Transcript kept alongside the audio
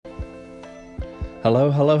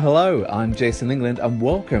Hello, hello, hello. I'm Jason England and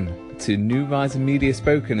welcome to New Rising Media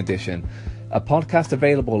Spoken Edition, a podcast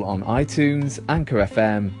available on iTunes, Anchor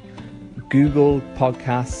FM, Google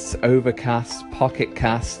Podcasts, Overcast, Pocket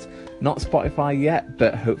Cast, not Spotify yet,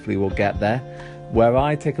 but hopefully we'll get there, where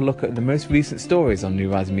I take a look at the most recent stories on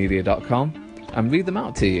newrisingmedia.com and read them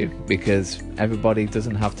out to you because everybody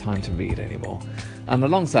doesn't have time to read anymore. And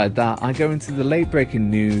alongside that, I go into the late breaking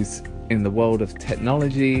news in the world of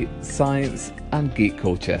technology, science and geek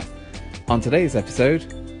culture. On today's episode,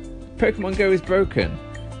 Pokemon Go is broken,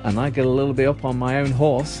 and I get a little bit up on my own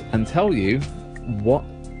horse and tell you what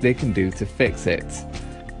they can do to fix it.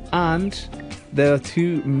 And there are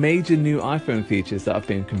two major new iPhone features that have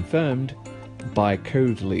been confirmed by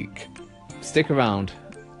Code Leak. Stick around,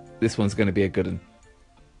 this one's going to be a good one.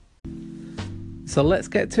 So let's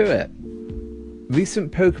get to it.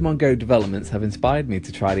 Recent Pokemon Go developments have inspired me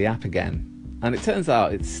to try the app again, and it turns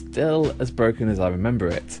out it's still as broken as I remember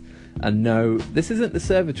it. And no, this isn't the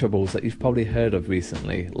server troubles that you've probably heard of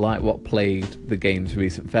recently, like what plagued the game's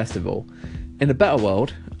recent festival. In a better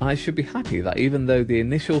world, I should be happy that even though the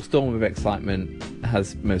initial storm of excitement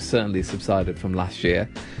has most certainly subsided from last year,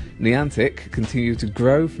 Niantic continued to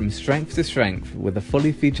grow from strength to strength with a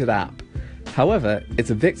fully featured app. However, it's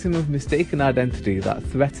a victim of mistaken identity that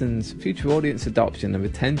threatens future audience adoption and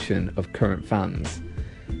retention of current fans.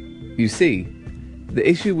 You see, the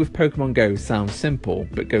issue with Pokemon Go sounds simple,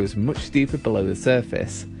 but goes much deeper below the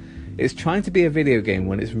surface. It's trying to be a video game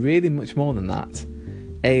when it's really much more than that.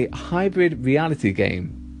 A hybrid reality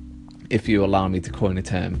game, if you allow me to coin a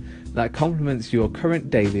term, that complements your current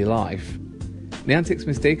daily life. Niantic's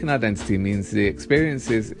mistaken identity means the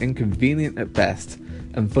experience is inconvenient at best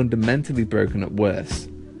and fundamentally broken at worst.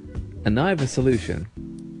 And I have a solution.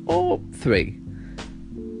 Or three.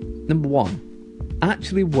 Number one,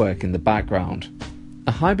 actually work in the background.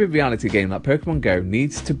 A hybrid reality game like Pokemon Go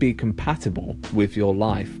needs to be compatible with your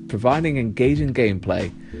life, providing engaging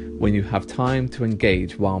gameplay when you have time to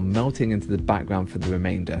engage while melting into the background for the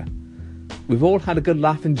remainder. We've all had a good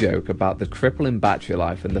laugh and joke about the crippling battery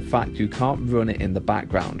life and the fact you can't run it in the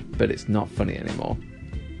background, but it's not funny anymore.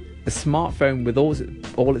 A smartphone with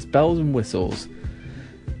all its bells and whistles,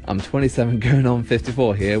 I'm 27 going on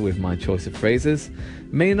 54 here with my choice of phrases,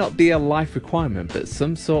 may not be a life requirement, but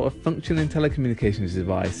some sort of functioning telecommunications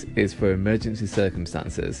device is for emergency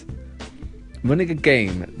circumstances. Running a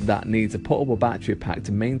game that needs a portable battery pack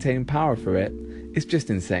to maintain power for it is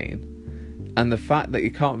just insane. And the fact that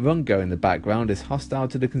you can't run Go in the background is hostile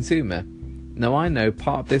to the consumer. Now I know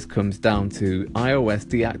part of this comes down to iOS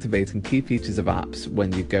deactivating key features of apps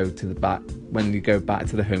when you go back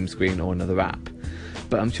to the home screen or another app.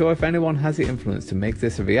 But I'm sure if anyone has the influence to make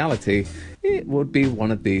this a reality, it would be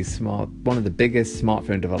one of the biggest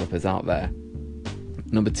smartphone developers out there.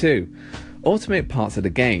 Number two, automate parts of the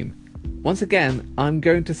game. Once again, I'm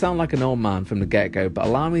going to sound like an old man from the get-go, but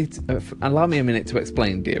allow me a minute to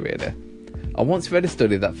explain, dear reader. I once read a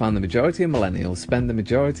study that found the majority of millennials spend the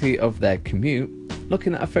majority of their commute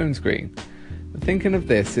looking at a phone screen. Thinking of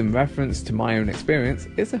this in reference to my own experience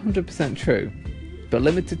is 100% true, but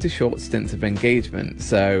limited to short stints of engagement,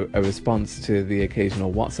 so a response to the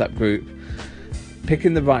occasional WhatsApp group,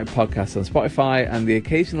 picking the right podcast on Spotify, and the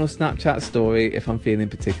occasional Snapchat story if I'm feeling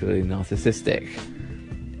particularly narcissistic.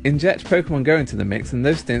 Inject Pokemon Go into the mix and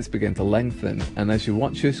those stints begin to lengthen, and as you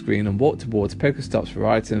watch your screen and walk towards Pokestops for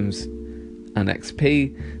items and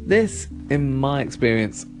XP, this, in my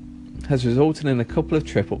experience, has resulted in a couple of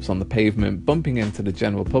trip-ups on the pavement, bumping into the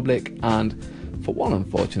general public, and, for one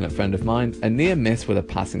unfortunate friend of mine, a near miss with a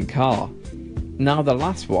passing car. Now the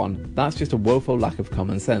last one, that's just a woeful lack of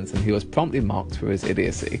common sense, and he was promptly mocked for his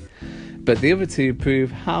idiocy. But the other two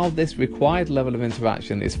prove how this required level of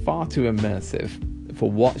interaction is far too immersive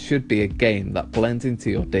for what should be a game that blends into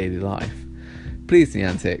your daily life. Please,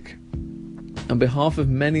 Niantic, on behalf of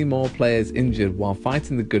many more players injured while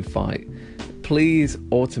fighting the good fight, please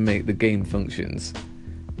automate the game functions.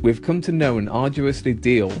 We've come to know and arduously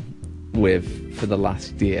deal with for the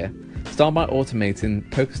last year. Start by automating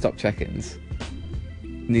Pokestop check-ins.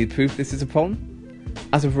 Need proof this is a problem?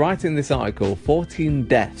 As of writing this article, 14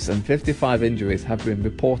 deaths and 55 injuries have been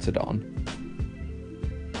reported on.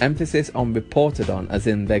 Emphasis on reported on, as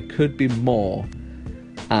in there could be more,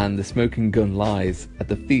 and the smoking gun lies at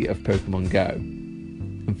the feet of Pokemon Go.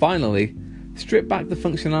 And finally, strip back the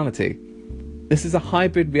functionality. This is a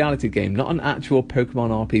hybrid reality game, not an actual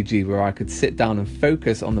Pokemon RPG where I could sit down and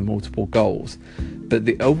focus on the multiple goals, but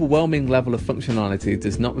the overwhelming level of functionality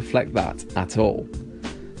does not reflect that at all.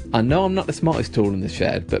 I know I'm not the smartest tool in the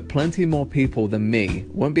shed, but plenty more people than me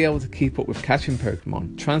won't be able to keep up with catching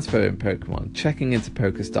Pokemon, transferring Pokemon, checking into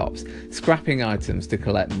Pokestops, scrapping items to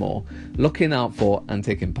collect more, looking out for and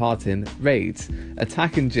taking part in raids,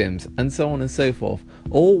 attacking gyms, and so on and so forth,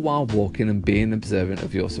 all while walking and being observant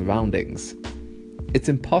of your surroundings. It's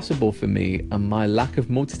impossible for me and my lack of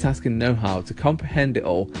multitasking know-how to comprehend it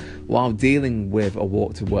all while dealing with a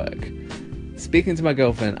walk to work. Speaking to my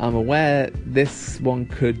girlfriend, I'm aware this one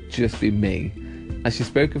could just be me, as she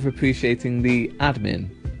spoke of appreciating the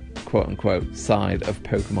admin, quote-unquote, side of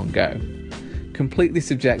Pokemon Go. Completely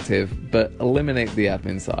subjective, but eliminate the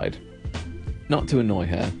admin side. Not to annoy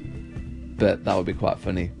her, but that would be quite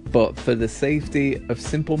funny, but for the safety of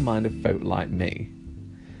simple-minded folk like me.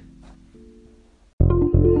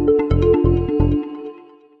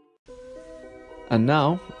 And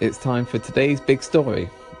now, it's time for today's big story,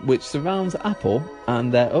 which surrounds Apple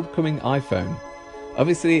and their upcoming iPhone.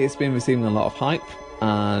 Obviously, it's been receiving a lot of hype,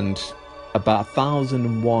 and about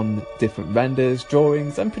 1,001 different renders,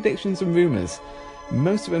 drawings, and predictions and rumours.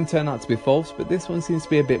 Most of them turn out to be false, but this one seems to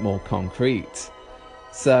be a bit more concrete.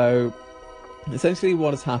 So, essentially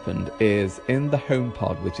what has happened is, in the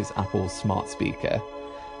HomePod, which is Apple's smart speaker,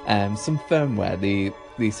 some firmware,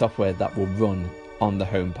 the software that will run on the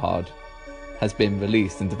HomePod, has been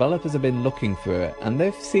released, and developers have been looking through it, and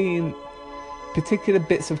they've seen particular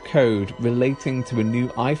bits of code relating to a new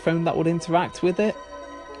iPhone that would interact with it,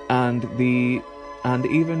 and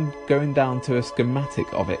even going down to a schematic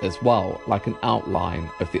of it as well, like an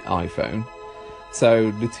outline of the iPhone.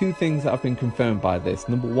 So the two things that have been confirmed by this,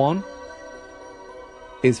 number one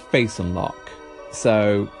is face unlock.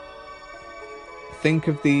 So think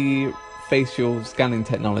of the facial scanning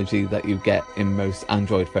technology that you get in most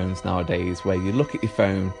Android phones nowadays, where you look at your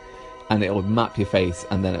phone and it'll map your face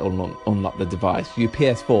and then it'll unlock the device. Your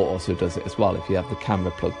PS4 also does it as well if you have the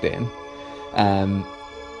camera plugged in.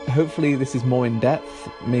 Hopefully this is more in depth,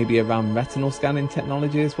 maybe around retinal scanning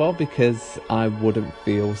technology as well, because I wouldn't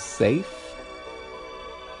feel safe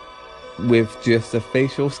with just a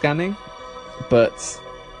facial scanning. But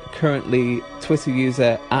currently, Twitter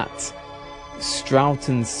user at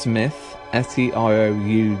Stroughton Smith, STROUGHTON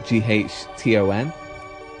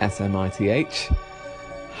SMITH,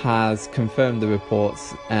 has confirmed the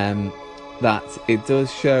reports that it does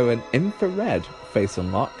show an infrared face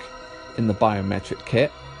unlock in the biometric kit.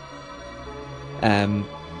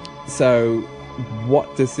 So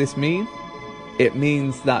what does this mean? It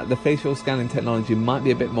means that the facial scanning technology might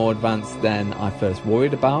be a bit more advanced than I first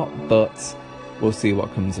worried about, but we'll see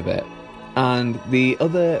what comes of it. And the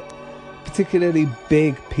other particularly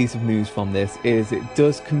big piece of news from this is it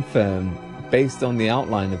does confirm, based on the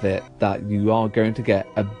outline of it, that you are going to get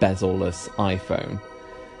a bezel-less iPhone.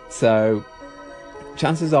 So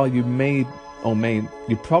chances are you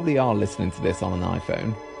probably are listening to this on an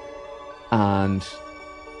iPhone, and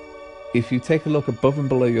if you take a look above and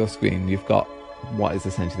below your screen, you've got what is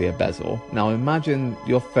essentially a bezel. Now imagine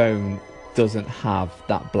your phone doesn't have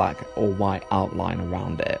that black or white outline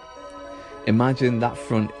around it. Imagine that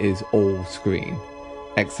front is all screen,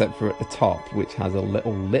 except for at the top, which has a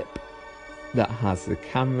little lip that has the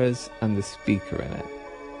cameras and the speaker in it.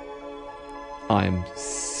 I am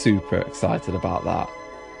super excited about that.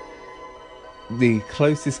 The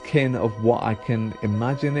closest kin of what I can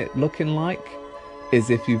imagine it looking like is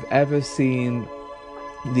if you've ever seen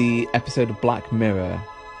the episode of Black Mirror.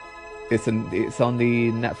 It's on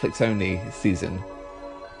the Netflix only season,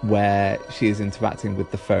 where she is interacting with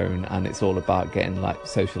the phone, and it's all about getting like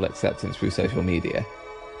social acceptance through social media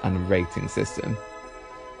and a rating system.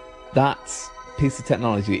 That piece of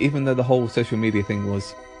technology, even though the whole social media thing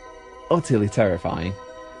was utterly terrifying,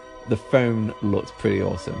 the phone looked pretty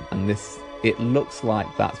awesome, and it looks like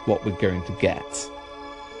that's what we're going to get,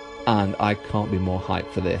 and I can't be more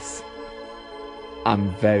hyped for this.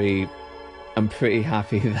 I'm pretty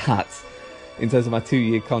happy that in terms of my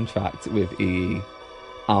 2-year contract with EE,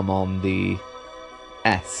 I'm on the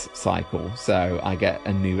S cycle, so I get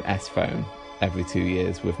a new S phone every 2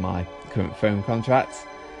 years with my current phone contract.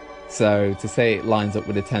 So to say it lines up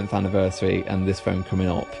with the 10th anniversary and this phone coming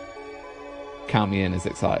up, count me in as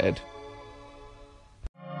excited.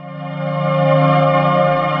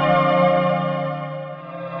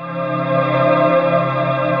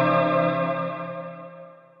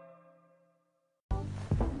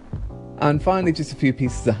 And finally, just a few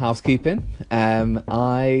pieces of housekeeping.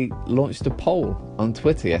 I launched a poll on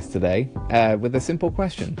Twitter yesterday with a simple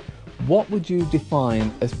question. What would you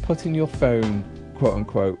define as putting your phone, quote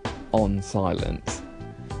unquote, on silent?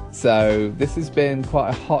 So this has been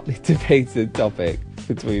quite a hotly debated topic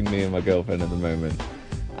between me and my girlfriend at the moment.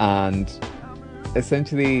 And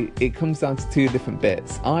essentially it comes down to two different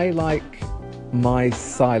bits. I like my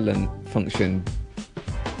silent function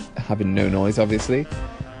having no noise, obviously,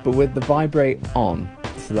 but with the vibrate on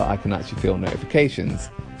so that I can actually feel notifications,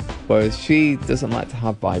 whereas she doesn't like to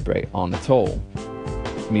have vibrate on at all,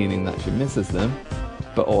 meaning that she misses them,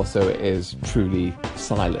 but also it is truly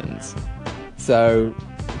silent. So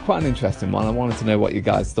quite an interesting one. I wanted to know what you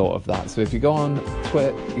guys thought of that. So if you go on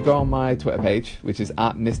Twitter, you go on my Twitter page, which is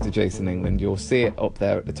at Mr. Jason England, you'll see it up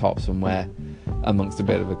there at the top somewhere amongst a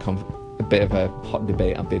bit of a hot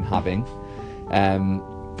debate I've been having.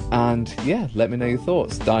 And yeah, let me know your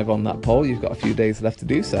thoughts. Dive on that poll. You've got a few days left to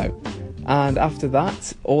do so. And after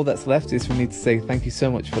that, all that's left is for me to say thank you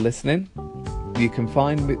so much for listening. You can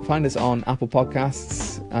find us on Apple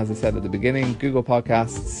Podcasts, as I said at the beginning, Google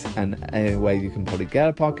Podcasts, and anywhere you can probably get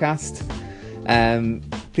a podcast.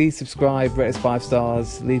 Please subscribe, rate us 5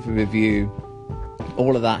 stars, leave a review.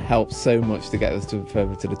 All of that helps so much to get us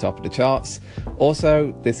further to the top of the charts.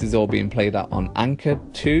 Also, this is all being played out on Anchor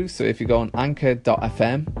too, so if you go on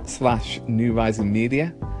anchor.fm/New Rising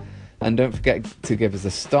Media, and don't forget to give us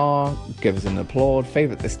a star, give us an applaud,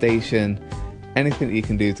 favourite the station, anything that you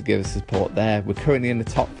can do to give us support there. We're currently in the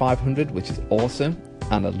top 500, which is awesome,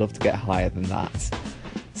 and I'd love to get higher than that.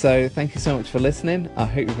 So thank you so much for listening. I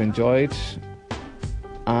hope you've enjoyed,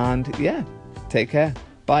 and yeah, take care.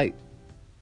 Bye.